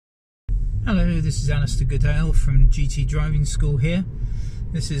Hello, this is Alistair Goodale from GT Driving School here.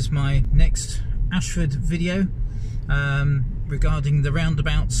 This is my next ASHFORD video regarding the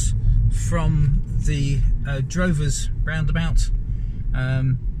roundabouts from the Drovers roundabout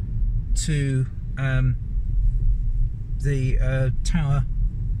to the Tower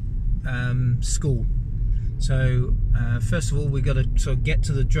school. So first of all, we've got to sort of get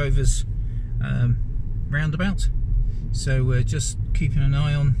to the Drovers roundabout, so we're just keeping an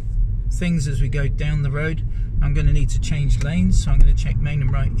eye on things as we go down the road. I'm going to need to change lanes, so I'm going to check main and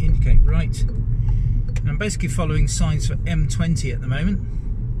right, indicate right, and I'm basically following signs for M20 at the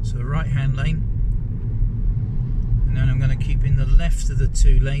moment, so the right hand lane, and then I'm going to keep in the left of the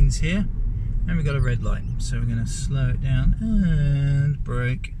two lanes here, and we've got a red light, so we're going to slow it down and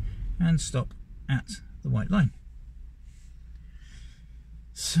brake and stop at the white line.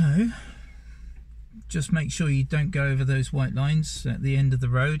 So just make sure you don't go over those white lines at the end of the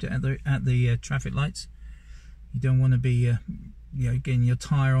road, at the traffic lights. You don't want to be getting your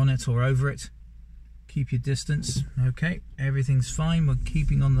tyre on it or over it. Keep your distance. Okay, everything's fine. We're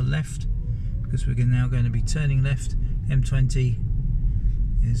keeping on the left because we're now going to be turning left. M20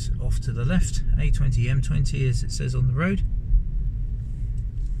 is off to the left. A20, M20 as it says on the road.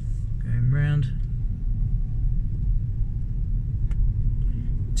 Going round.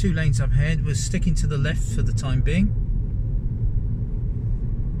 Two lanes up ahead. We're sticking to the left for the time being.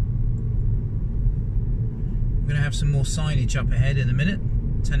 We're going to have some more signage up ahead in a minute,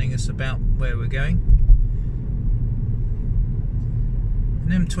 telling us about where we're going.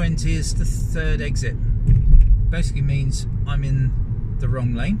 And M20 is the third exit. Basically means I'm in the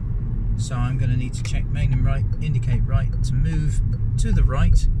wrong lane, so I'm going to need to check main and right, indicate right to move to the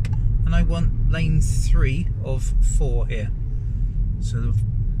right, and I want lane 3 of 4 here. So the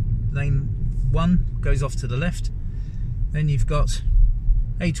lane 1 goes off to the left, then you've got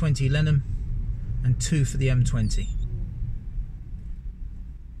A20 Lenham and 2 for the M20.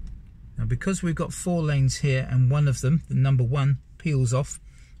 Now because we've got 4 lanes here and one of them, the number 1, peels off,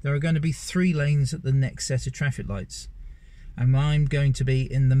 there are going to be 3 lanes at the next set of traffic lights, and I'm going to be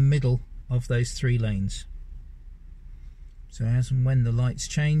in the middle of those 3 lanes. So as and when the lights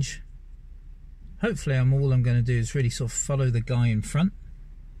change, hopefully all I'm going to do is really sort of follow the guy in front,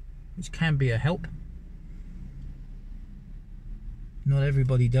 which can be a help. Not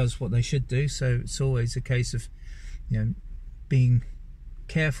everybody does what they should do, so it's always a case of being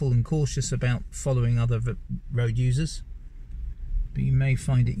careful and cautious about following other road users, but you may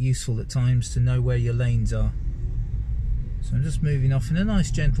find it useful at times to know where your lanes are. So I'm just moving off in a nice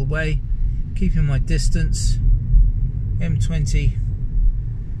gentle way, keeping my distance. M20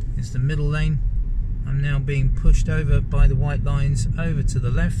 is the middle lane. I'm now being pushed over by the white lines over to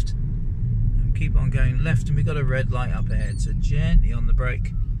the left, and keep on going left, and we've got a red light up ahead, so gently on the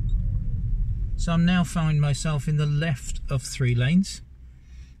brake. So I'm now finding myself in the left of 3 lanes,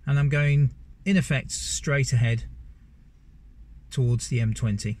 and I'm going in effect straight ahead towards the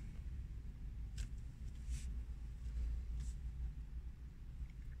M20.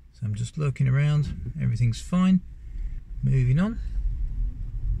 So I'm just looking around, everything's fine, moving on.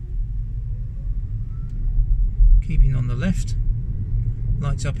 Keeping on the left.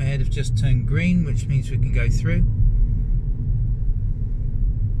 Lights up ahead have just turned green, which means we can go through.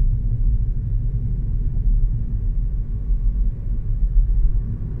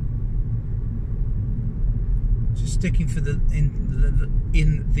 Just sticking for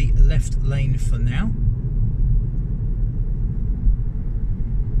in the left lane for now.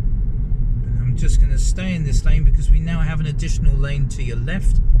 And I'm just going to stay in this lane because we now have an additional lane to your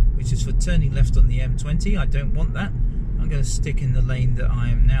left, which is for turning left on the M20. I don't want that. I'm going to stick in the lane that I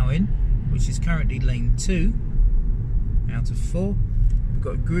am now in, which is currently lane 2 out of 4. We've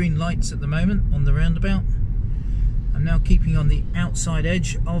got green lights at the moment on the roundabout. I'm now keeping on the outside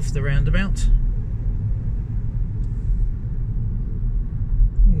edge of the roundabout.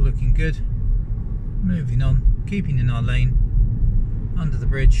 All looking good. Moving on, keeping in our lane under the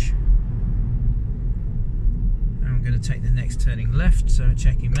bridge. I'm going to take the next turning left, so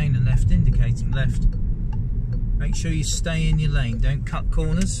checking main and left, indicating left. Make sure you stay in your lane, don't cut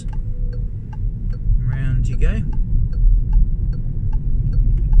corners. Round you go.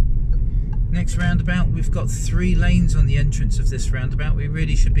 Next roundabout, we've got 3 lanes on the entrance of this roundabout. We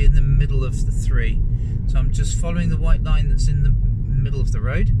really should be in the middle of the 3. So I'm just following the white line that's in the middle of the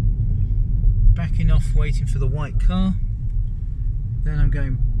road. Backing off, waiting for the white car. Then I'm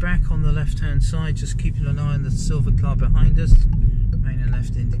going back on the left hand side, just keeping an eye on the silver car behind us. Main and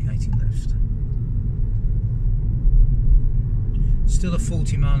left, indicating left. Still a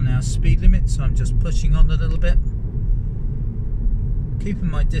 40 mile an hour speed limit, so I'm just pushing on a little bit.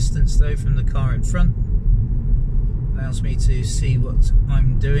 Keeping my distance though from the car in front allows me to see what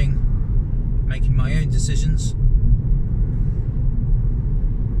I'm doing, making my own decisions.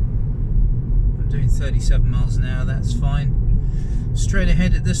 I'm doing 37 miles an hour, that's fine. Straight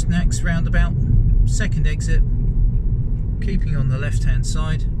ahead at this next roundabout, second exit, keeping on the left hand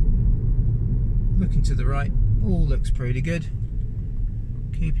side, looking to the right, all looks pretty good.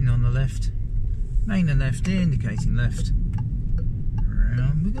 Keeping on the left, main and left, indicating left.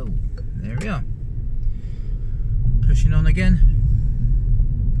 Round we go. There we are. Pushing on again.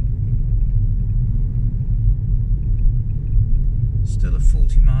 Still a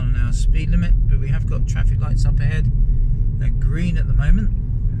 40 mile an hour speed limit, but we have got traffic lights up ahead. They're green at the moment.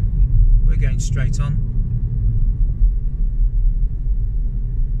 We're going straight on.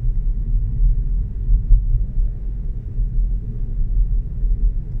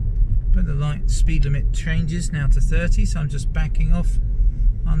 But the light speed limit changes now to 30, so I'm just backing off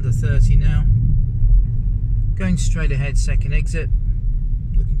under 30 now. Going straight ahead, second exit,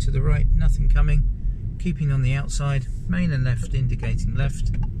 looking to the right, nothing coming, keeping on the outside, main and left indicating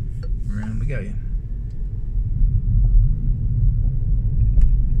left. Around we go.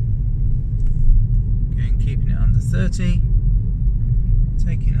 Again, keeping it under 30,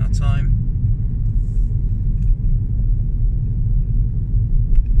 taking our time.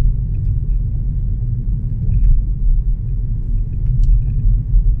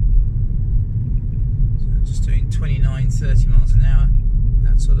 Just doing 29, 30 miles an hour,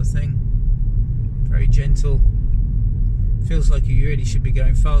 that sort of thing. Very gentle. Feels like you really should be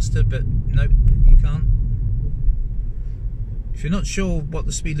going faster, but nope, you can't. If you're not sure what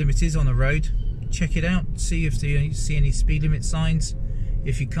the speed limit is on a road, check it out, see if you see any speed limit signs.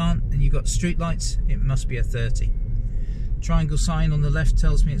 If you can't and you've got street lights, it must be a 30. Triangle sign on the left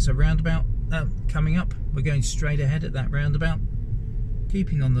tells me it's a roundabout coming up. We're going straight ahead at that roundabout,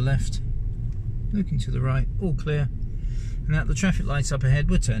 keeping on the left, looking to the right, all clear. And at the traffic lights up ahead,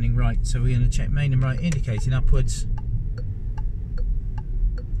 we're turning right, so we're going to check main and right, indicating upwards,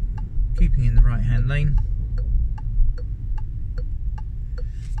 keeping in the right hand lane.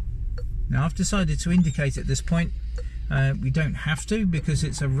 Now I've decided to indicate at this point. We don't have to because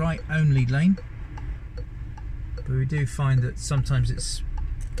it's a right only lane, but we do find that sometimes it's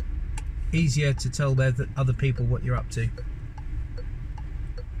easier to tell other people what you're up to.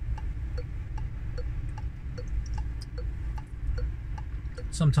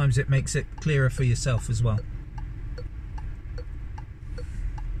 Sometimes it makes it clearer for yourself as well.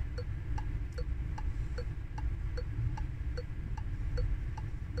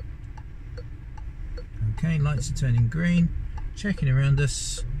 Okay, lights are turning green, checking around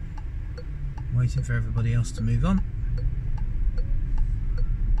us, waiting for everybody else to move on.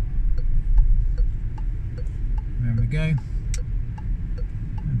 There we go,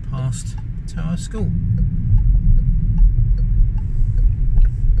 and past Tower School.